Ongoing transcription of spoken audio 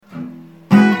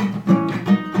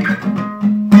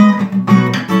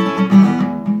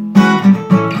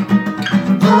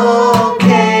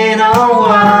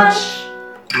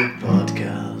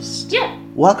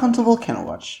Welcome to Volcano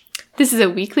Watch. This is a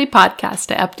weekly podcast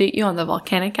to update you on the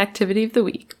volcanic activity of the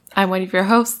week. I'm one of your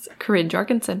hosts, Corin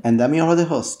Jorgensen. And I'm your other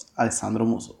host, Alessandro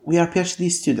Muso. We are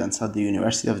PhD students at the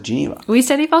University of Geneva. We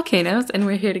study volcanoes, and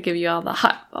we're here to give you all the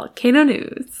hot volcano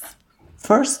news.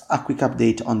 First, a quick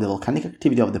update on the volcanic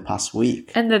activity of the past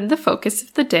week. And then the focus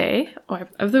of the day, or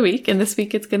of the week, and this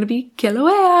week it's going to be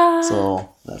Kilauea.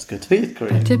 So, let's get to it,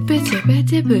 Corin.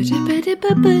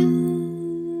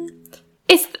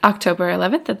 It's October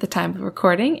 11th at the time of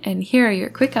recording, and here are your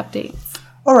quick updates.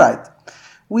 Alright,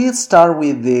 we'll start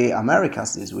with the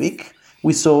Americas this week.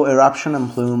 We saw eruption and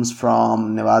plumes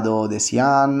from Nevado de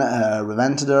Cian,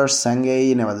 Reventador,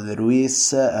 Sengay, Nevado de Ruiz,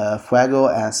 Fuego,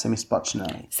 and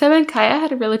Semispochinelli. Sabancaya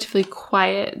had a relatively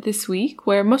quiet this week,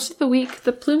 where most of the week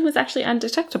the plume was actually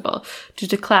undetectable due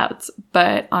to clouds.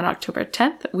 But on October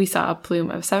 10th, we saw a plume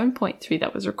of 7.3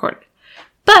 that was recorded.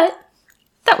 But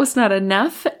that was not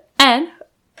enough, and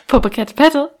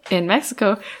Popocatépetl in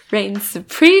Mexico reigned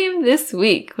supreme this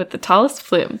week with the tallest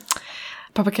plume.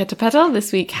 Popocatépetl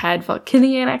this week had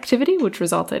volcanic activity, which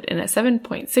resulted in a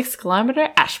 7.6 kilometer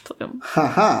ash plume.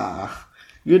 Haha!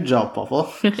 Good job,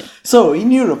 Popo. So,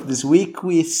 in Europe this week,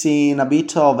 we've seen a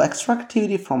bit of extra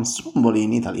activity from Stromboli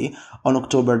in Italy on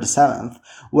October the 7th,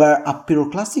 where a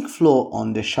pyroclastic flow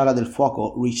on the Sciara del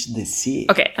Fuoco reached the sea.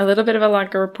 Okay, a little bit of a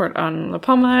longer report on La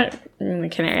Palma, in the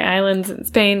Canary Islands in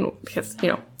Spain, because,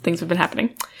 things have been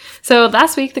happening. So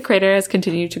last week, the crater has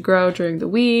continued to grow during the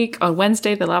week. On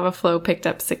Wednesday, the lava flow picked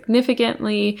up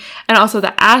significantly. And also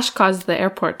the ash caused the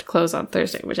airport to close on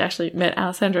Thursday, which actually meant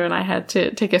Alessandro and I had to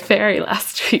take a ferry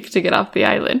last week to get off the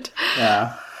island.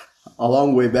 Yeah, a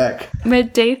long way back.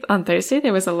 Midday on Thursday,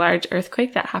 there was a large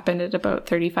earthquake that happened at about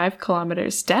 35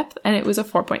 kilometers depth, and it was a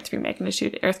 4.3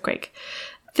 magnitude earthquake.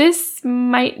 This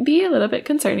might be a little bit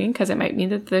concerning because it might mean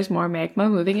that there's more magma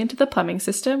moving into the plumbing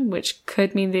system, which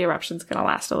could mean the eruption's going to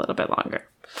last a little bit longer.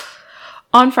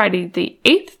 On Friday the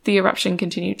 8th, the eruption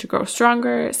continued to grow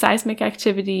stronger. Seismic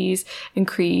activities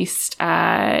increased,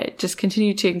 just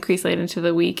continued to increase late into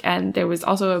the week. And there was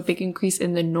also a big increase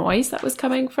in the noise that was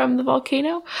coming from the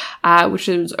volcano, which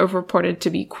was reported to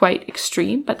be quite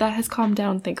extreme, but that has calmed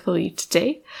down thankfully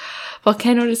today.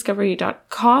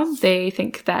 Volcanodiscovery.com, they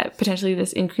think that potentially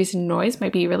this increase in noise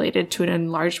might be related to an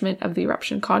enlargement of the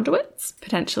eruption conduits,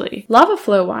 potentially. Lava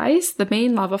flow-wise, the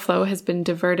main lava flow has been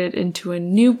diverted into a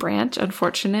new branch,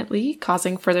 unfortunately,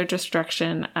 causing further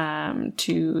destruction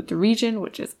to the region,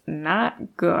 which is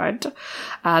not good.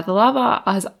 The lava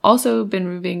has also been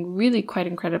moving really quite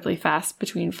incredibly fast,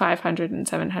 between 500 and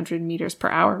 700 meters per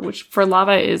hour, which for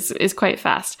lava is quite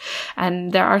fast.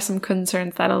 And there are some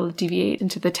concerns that it'll deviate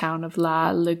into the town of La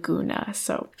Laguna.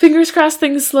 So fingers crossed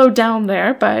things slow down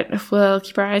there, but we'll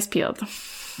keep our eyes peeled.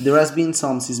 There has been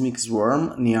some seismic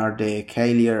swarm near the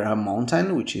Kilauea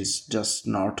mountain, which is just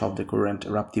north of the current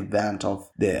eruptive vent of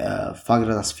the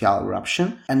Fagradasfjall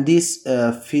eruption. And this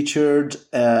featured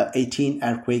 18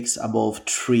 earthquakes above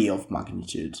 3 of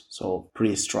magnitude, so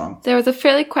pretty strong. There was a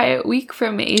fairly quiet week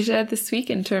from Asia this week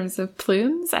in terms of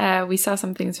plumes. We saw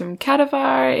some things from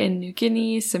Kadavar in New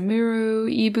Guinea,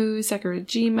 Samuru, Ibu,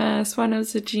 Sakurajima,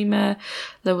 Swanosejima,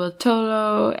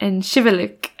 Lawiltolo, and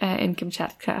Shivaluk in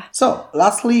Kamchatka. So,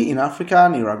 lastly, in Africa,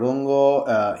 near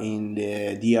Agongo, in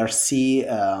the DRC,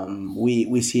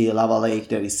 we see a lava lake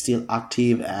that is still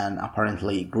active and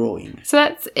apparently growing. So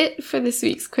that's it for this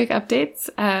week's quick updates.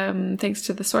 Thanks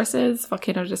to the sources,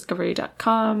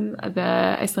 volcanodiscovery.com,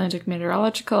 the Icelandic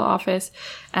Meteorological Office,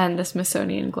 and the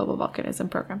Smithsonian Global Volcanism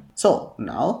Program. So,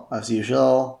 now, as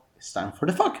usual, it's time for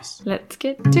the focus. Let's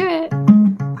get to it.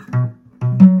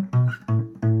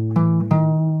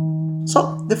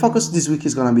 So, the focus this week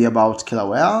is going to be about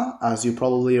Kilauea. As you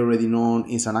probably already know,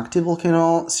 it's an active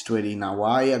volcano situated in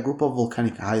Hawaii, a group of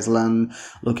volcanic islands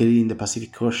located in the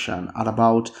Pacific Ocean at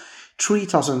about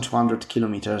 3,200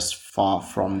 kilometers far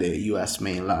from the US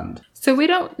mainland. So we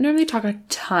don't normally talk a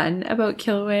ton about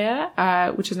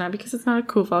Kilauea, which is not because it's not a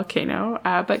cool volcano,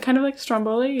 but kind of like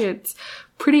Stromboli, it's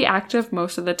pretty active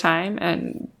most of the time,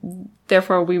 and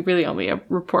therefore we really only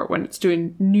report when it's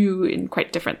doing new and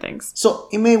quite different things. So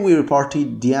in May we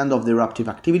reported the end of the eruptive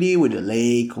activity with the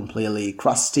lake completely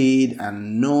crusted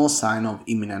and no sign of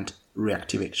imminent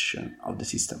reactivation of the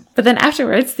system. But then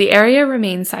afterwards, the area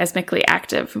remained seismically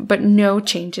active, but no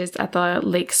changes at the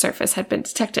lake surface had been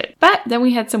detected. But then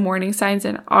we had some warning signs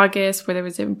in August where there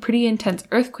was a pretty intense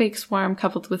earthquake swarm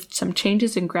coupled with some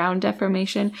changes in ground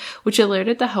deformation, which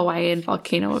alerted the Hawaiian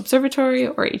Volcano Observatory,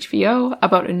 or HVO,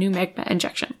 about a new magma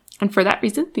injection. And for that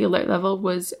reason, the alert level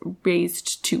was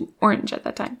raised to orange at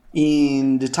that time.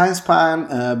 In the time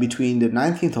span between the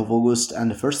 19th of August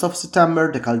and the 1st of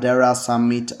September, the caldera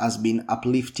summit has been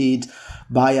uplifted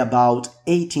by about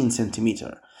 18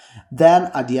 centimeters. Then,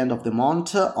 at the end of the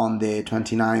month, on the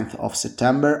 29th of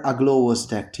September, a glow was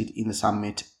detected in the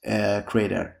summit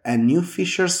crater, and new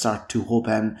fissures start to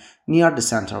open near the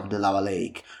center of the lava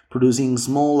lake, producing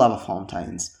small lava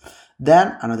fountains.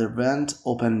 Then, another vent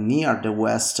opened near the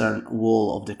western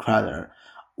wall of the crater.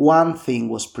 One thing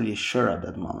was pretty sure at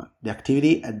that moment. The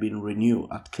activity had been renewed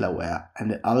at Kilauea,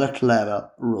 and the alert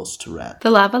level rose to red.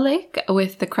 The lava lake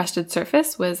with the crusted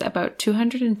surface was about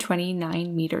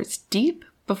 229 meters deep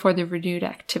before the renewed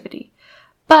activity.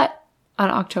 But on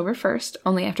October 1st,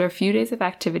 only after a few days of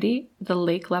activity, the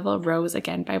lake level rose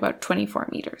again by about 24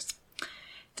 meters.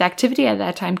 The activity at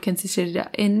that time consisted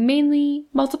in mainly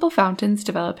multiple fountains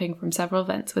developing from several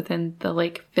vents within the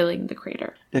lake filling the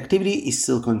crater. The activity is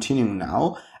still continuing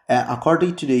now.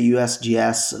 According to the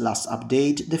USGS last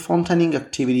update, the fountaining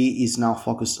activity is now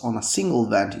focused on a single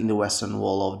vent in the western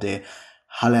wall of the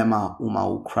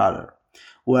Halema-Umau crater,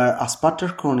 where a sputter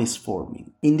cone is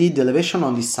forming. Indeed, the elevation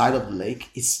on this side of the lake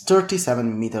is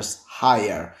 37 meters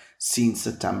higher since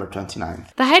September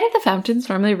 29th. The height of the fountains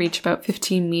normally reach about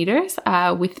 15 meters,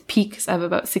 with peaks of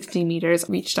about 60 meters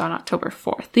reached on October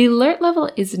 4th. The alert level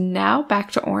is now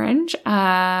back to orange,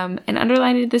 and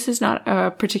underlining this is not a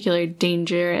particularly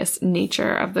dangerous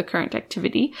nature of the current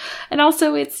activity. And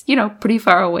also it's, pretty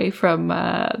far away from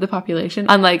the population,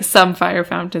 unlike some fire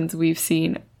fountains we've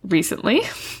seen recently.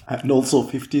 And also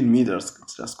 15 meters,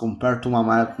 just compared to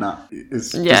Mama Etna.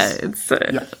 It's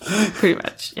pretty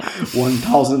much,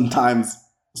 1,000 times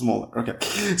smaller. Okay.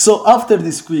 So after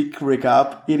this quick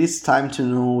recap, it is time to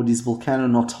know this volcano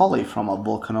not only from a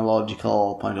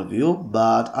volcanological point of view,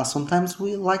 but as sometimes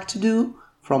we like to do,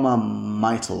 from a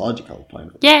mythological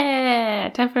point of view. Yeah!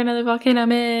 Time for another volcano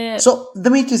myth! So the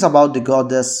myth is about the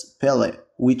goddess Pele,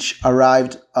 which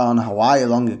arrived on Hawaii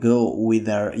long ago with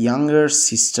her younger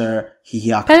sister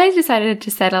Hi'iaka. Pele decided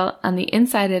to settle on the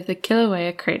inside of the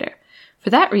Kilauea crater. For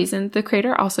that reason, the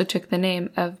crater also took the name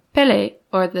of Pele,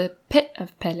 or the Pit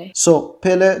of Pele. So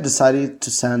Pele decided to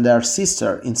send her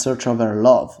sister in search of her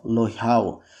love,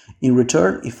 Loihau. In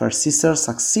return, if her sister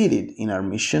succeeded in her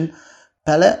mission,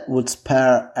 Pele would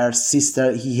spare her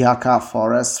sister Hi'iaka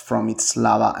forest from its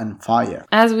lava and fire.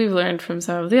 As we've learned from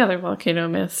some of the other volcano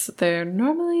myths, they're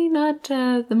normally not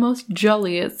the most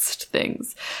jolliest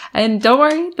things. And don't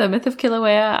worry, the myth of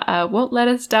Kilauea won't let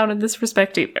us down in this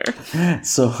respect either.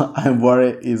 So I'm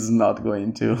worried it's not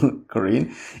going to,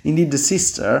 Corinne. Indeed, the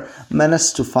sister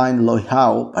managed to find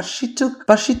Loihau, but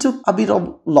she took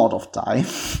a lot of time.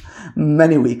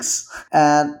 Many weeks,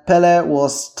 and Pele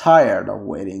was tired of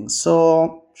waiting,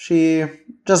 so she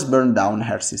just burned down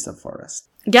her sister forest.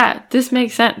 Yeah, this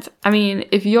makes sense. I mean,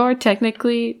 if you're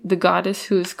technically the goddess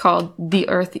who's called the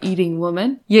earth-eating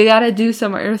woman, you gotta do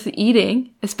some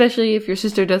earth-eating, especially if your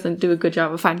sister doesn't do a good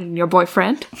job of finding your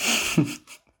boyfriend.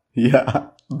 Yeah,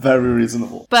 very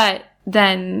reasonable. But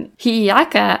then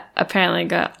Hi'iaka apparently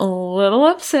got a little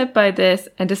upset by this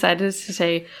and decided to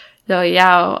say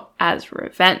Loihau as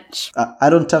revenge. I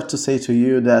don't have to say to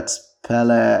you that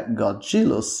Pele got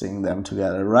jealous seeing them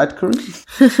together, right, Corinne?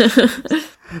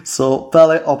 So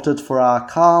Pele opted for a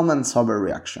calm and sober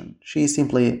reaction. She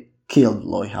simply killed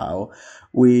Loihau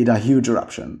with a huge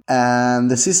eruption.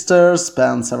 And the sisters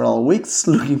spent several weeks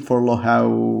looking for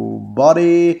Loihau's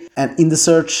body. And in the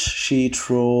search, she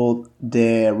threw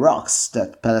the rocks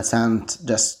that Pele sent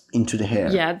just into the air.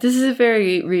 Yeah, this is a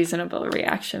very reasonable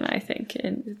reaction, I think,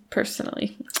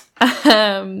 personally.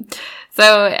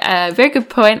 So a very good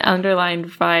point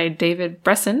underlined by David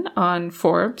Bresson on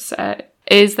Forbes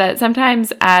is that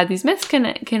sometimes these myths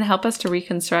can help us to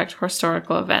reconstruct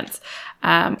historical events.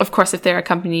 Of course, if they're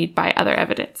accompanied by other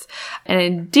evidence. And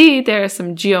indeed, there are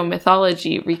some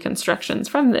geomythology reconstructions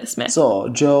from this myth. So,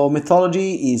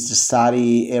 geomythology is the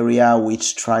study area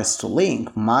which tries to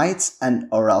link myths and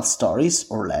oral stories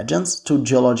or legends to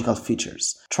geological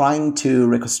features, trying to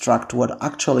reconstruct what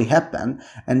actually happened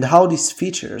and how these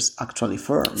features actually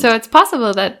formed. So it's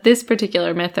possible that this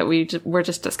particular myth that we were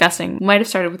just discussing might have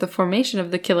started with the formation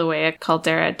of the Kilauea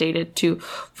caldera dated to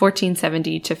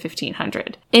 1470 to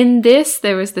 1500. In this,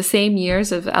 there was the same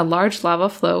years of a large lava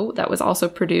flow that was also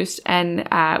produced and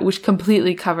which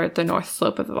completely covered the north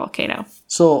slope of the volcano.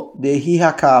 So the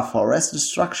Hihaka forest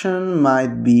destruction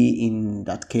might be, in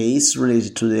that case,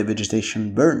 related to the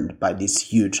vegetation burned by this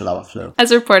huge lava flow.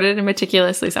 As reported and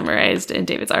meticulously summarized in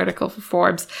David's article for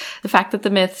Forbes, the fact that the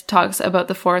myth talks about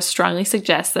the forest strongly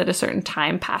suggests that a certain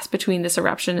time passed between this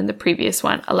eruption and the previous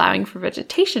one, allowing for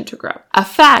vegetation to grow. A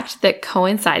fact that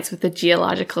coincides with the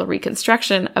geological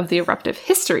reconstruction of the eruptive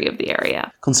history of the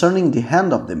area. Concerning the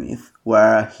end of the myth,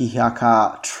 where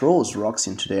Hihaka throws rocks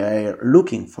into the air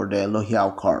looking for the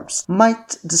Lohiau corpse,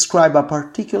 might describe a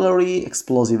particularly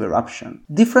explosive eruption.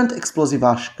 Different explosive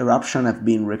eruptions have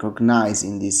been recognized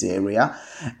in this area,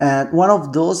 and one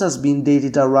of those has been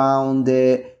dated around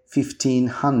the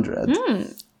 1500.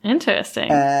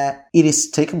 Interesting. It is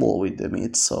takeable with the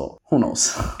myth, so who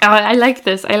knows? I like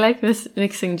this. I like this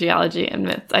mixing geology and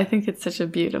myths. I think it's such a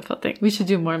beautiful thing. We should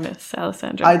do more myths,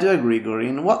 Alessandro. I do agree,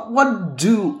 Corin. What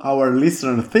do our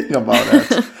listeners think about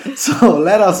it? So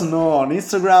let us know on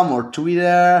Instagram or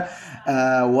Twitter.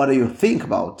 What do you think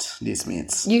about these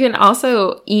myths? You can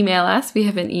also email us. We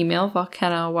have an email,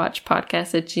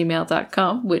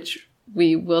 volcanowatchpodcast@gmail.com, which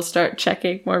we will start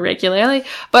checking more regularly.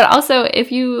 But also,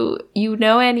 if you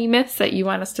know any myths that you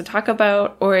want us to talk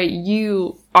about, or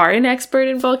you are an expert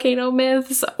in volcano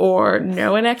myths, or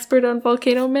know an expert on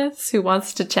volcano myths who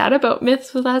wants to chat about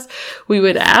myths with us, we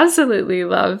would absolutely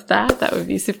love that. That would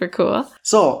be super cool.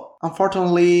 So,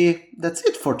 unfortunately, that's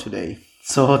it for today.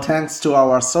 So thanks to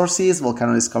our sources,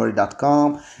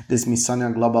 volcanodiscovery.com, the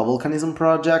Smithsonian Global Volcanism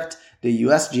Project, the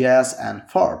USGS, and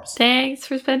Forbes. Thanks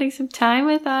for spending some time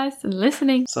with us and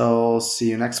listening. So see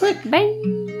you next week.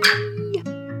 Bye.